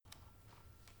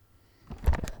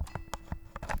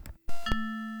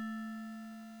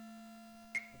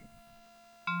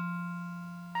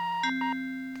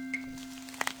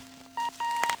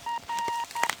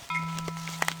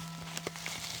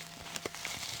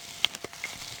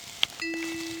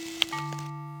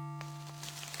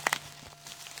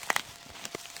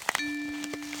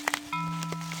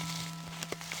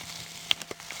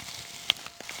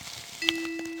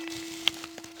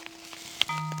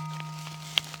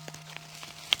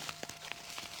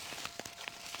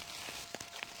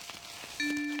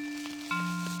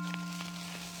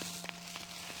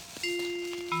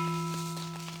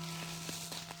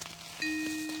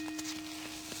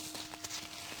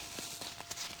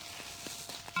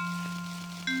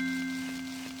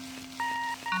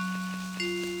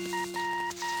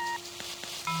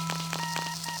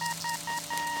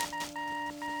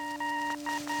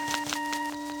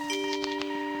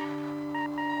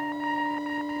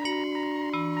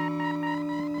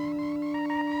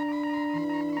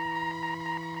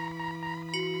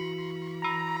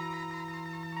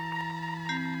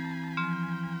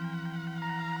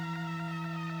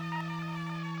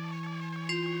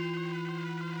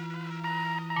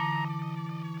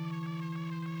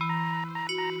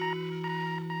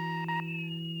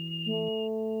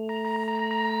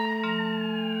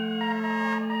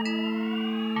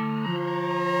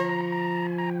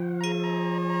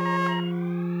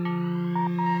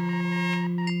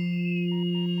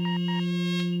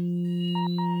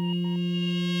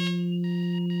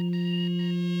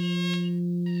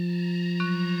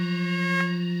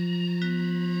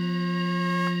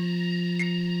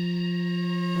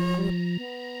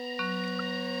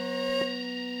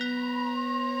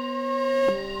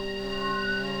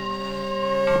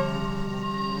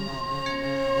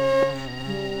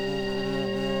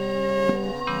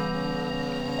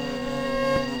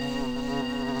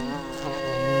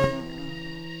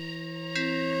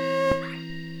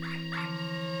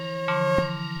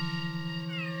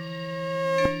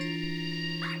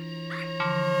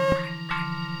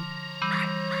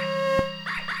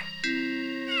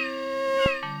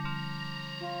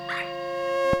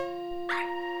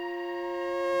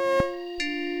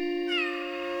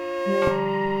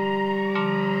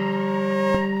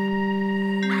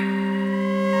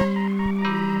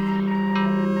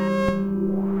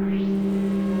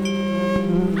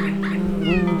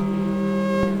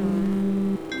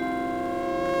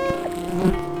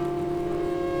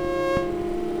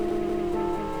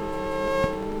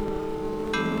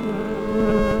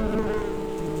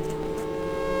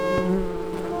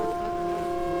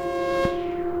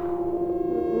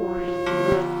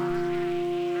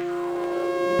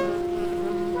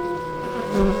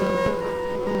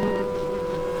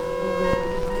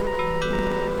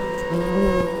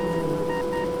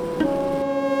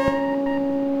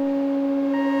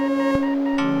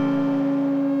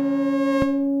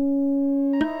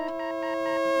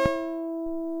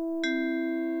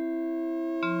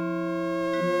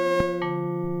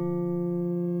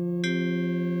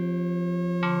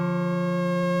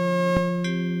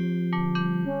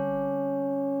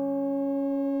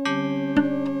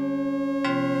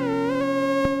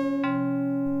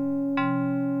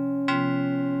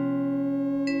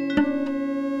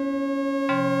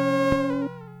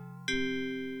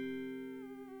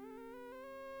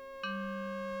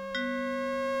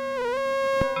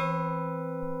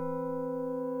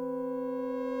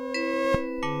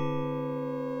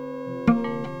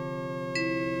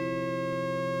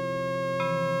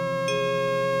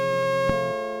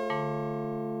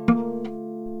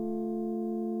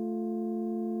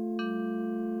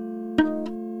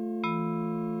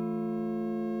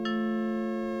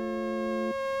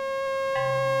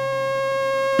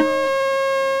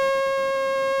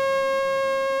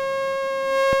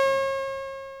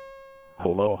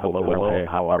Hello, hello, well, hey,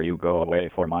 how are you? Go away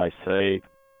for my sake.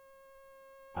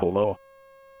 Hello,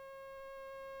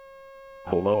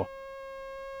 hello.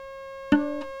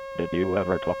 Did you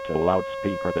ever talk to a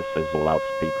loudspeaker? This is a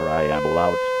loudspeaker. I am a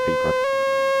loudspeaker.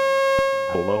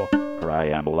 Hello, I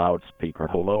am a loudspeaker.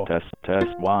 Hello, test,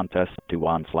 test, one, test, 2,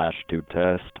 1 slash 2,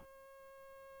 test.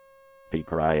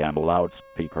 Speaker, I am a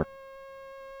loudspeaker.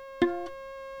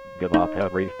 Give up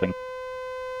everything.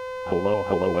 Hello,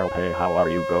 hello, well, hey, how are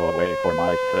you? Go away for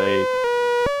my sake.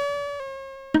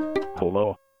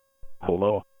 Hello,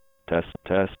 hello, test,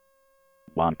 test.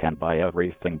 One can buy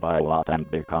everything by a lot and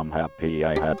become happy.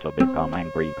 I had to become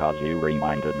angry cause you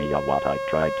reminded me of what I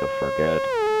tried to forget.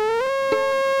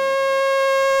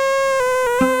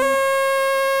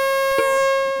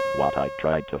 What I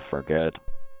tried to forget.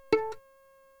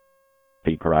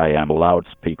 Speaker, I am a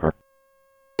loudspeaker.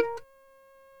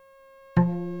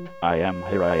 I am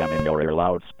here, I am in your ear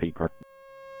loudspeaker.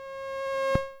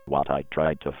 What I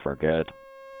tried to forget.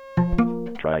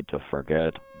 Tried to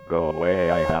forget. Go away,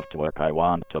 I have to work, I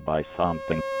want to buy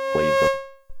something.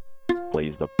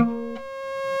 Please the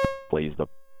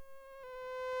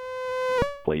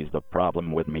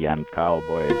problem with me and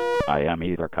cowboys. I am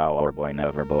either cow or boy,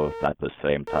 never both at the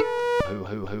same time.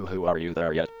 Who are you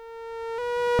there yet?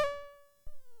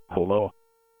 Hello?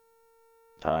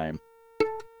 Time.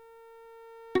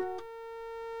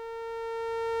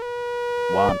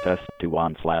 1 test 2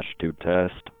 1 slash 2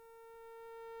 test.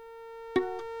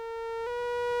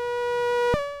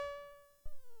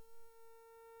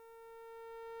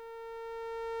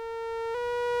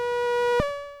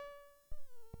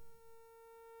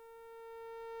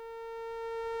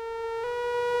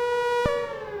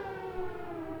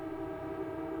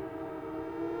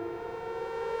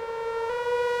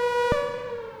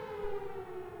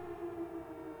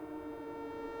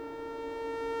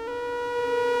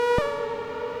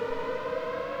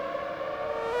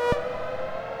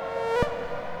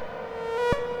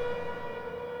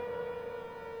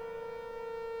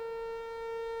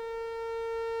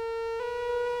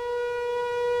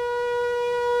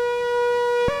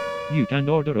 You can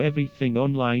order everything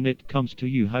online, it comes to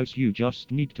your house, you just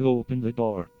need to open the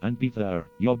door and be there.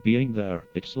 You're being there.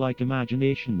 It's like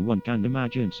imagination, one can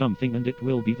imagine something and it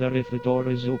will be there if the door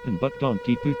is open, but don't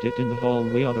put it in the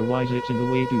hallway, otherwise it's in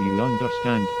the way. Do you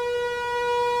understand?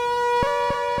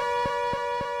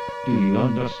 Do you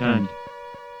understand?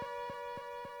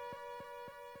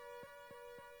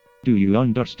 Do you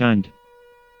understand?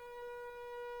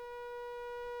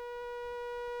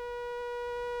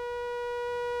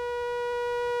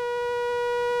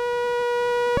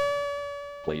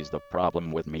 Please the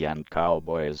problem with me and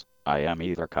cowboys. I am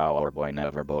either cow or boy,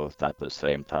 never both at the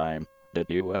same time. Did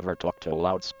you ever talk to a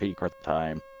loudspeaker?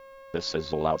 Time. This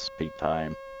is a loudspeak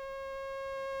time.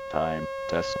 Time.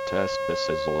 Test, test. This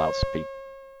is a loudspeak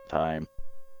time.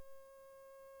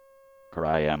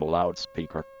 I am a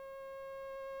loudspeaker.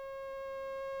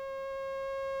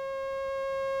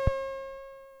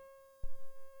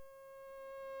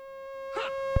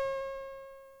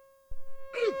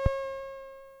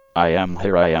 I am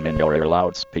here, I am in your ear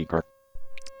loudspeaker.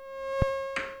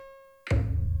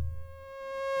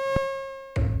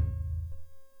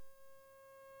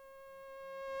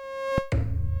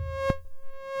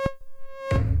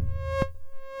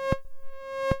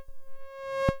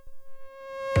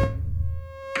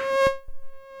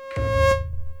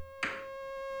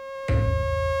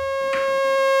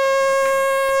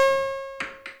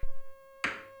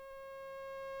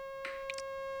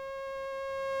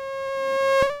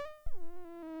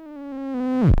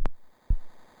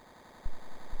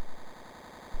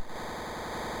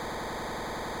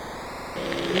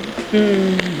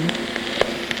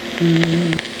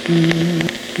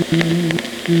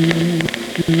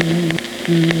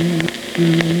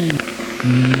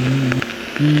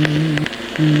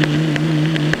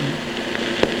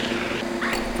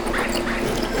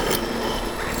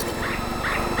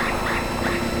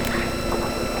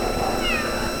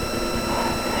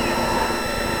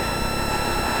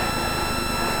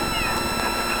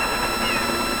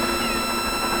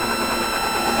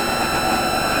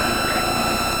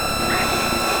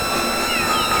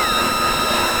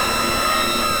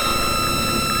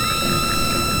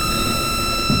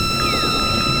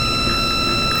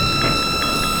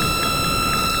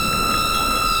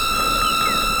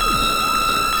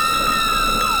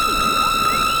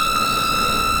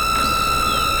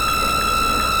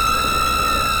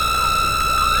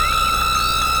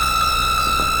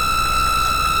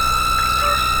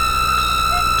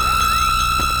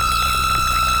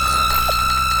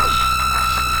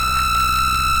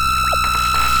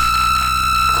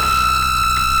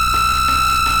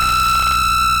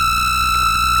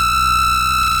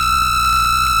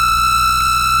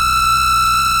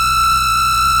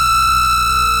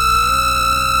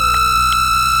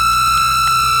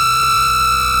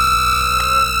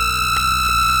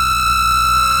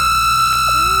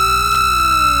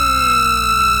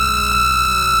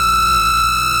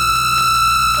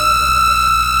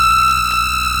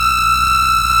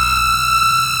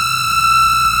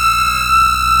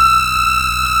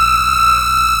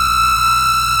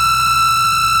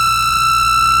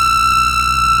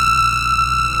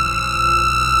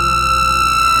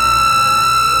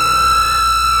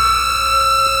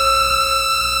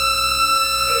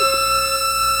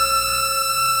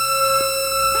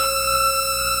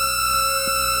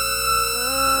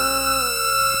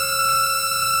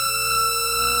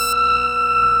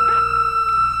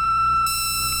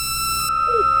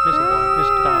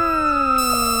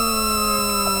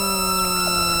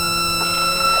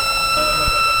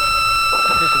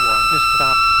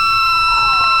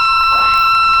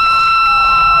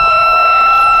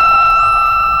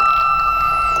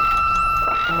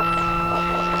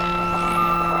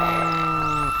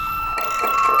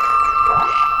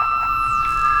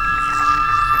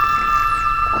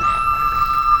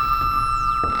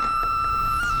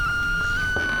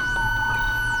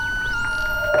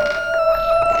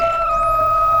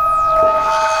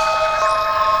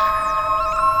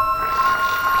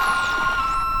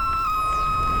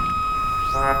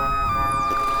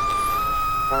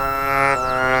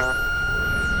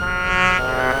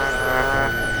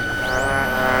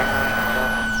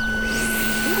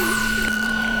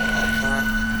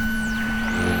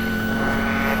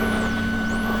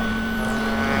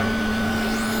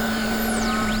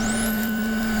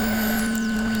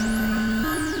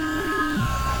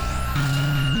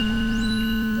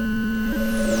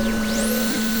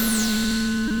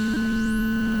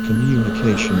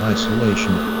 Communication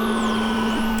isolation.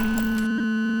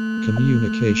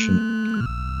 Communication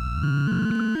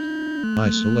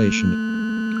isolation.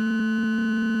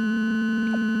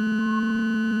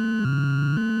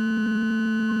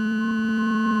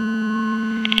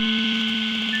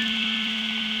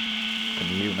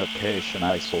 Communication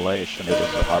isolation, it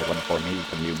is a hard one for me.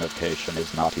 Communication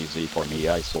is not easy for me.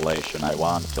 Isolation, I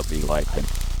want to be like him.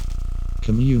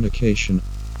 Communication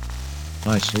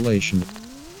isolation.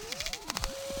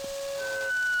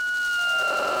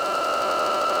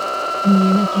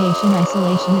 Communication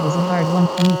isolation, it is a hard one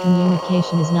for me.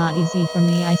 Communication is not easy for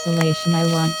me. Isolation, I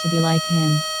want to be like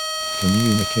him.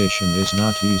 Communication is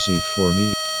not easy for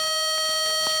me.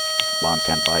 One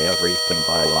can buy everything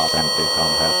by lot and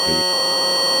become happy.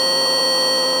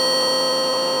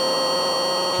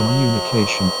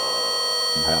 Communication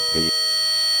Happy.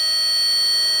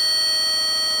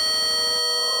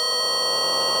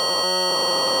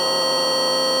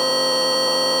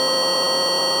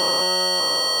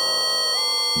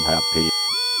 Happy.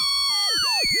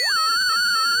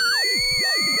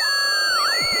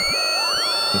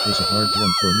 it is a hard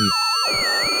one for me.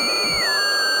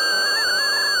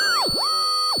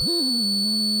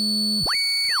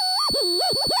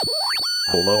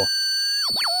 Hello.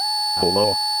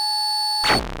 Hello.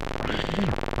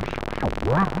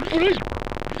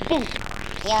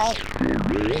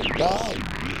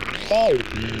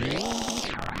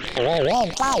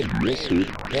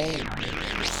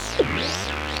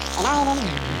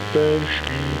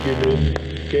 Verschiedenen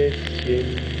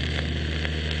Gässchen.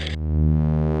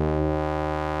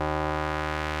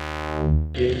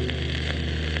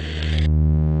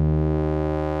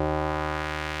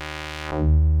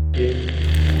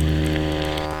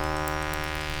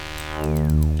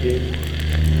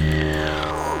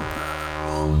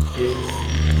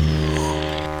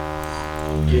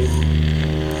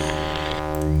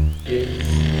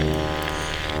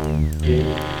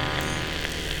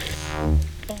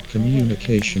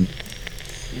 Communication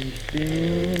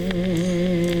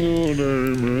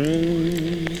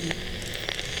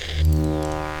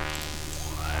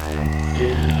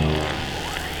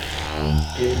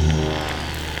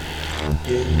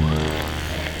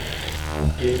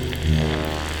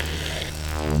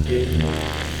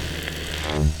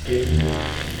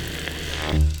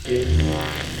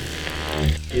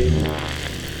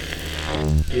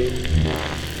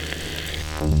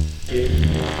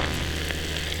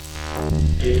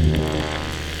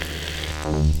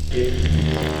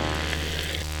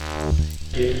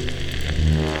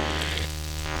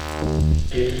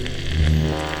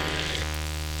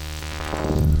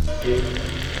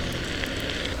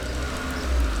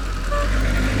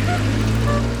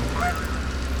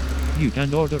You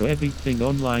can order everything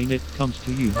online, it comes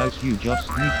to you house, you just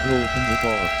need to open the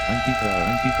door and be there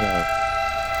and be there.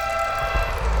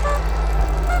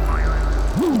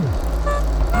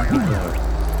 And be there.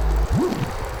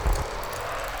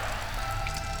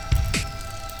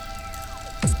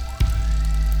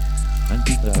 And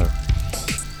be there.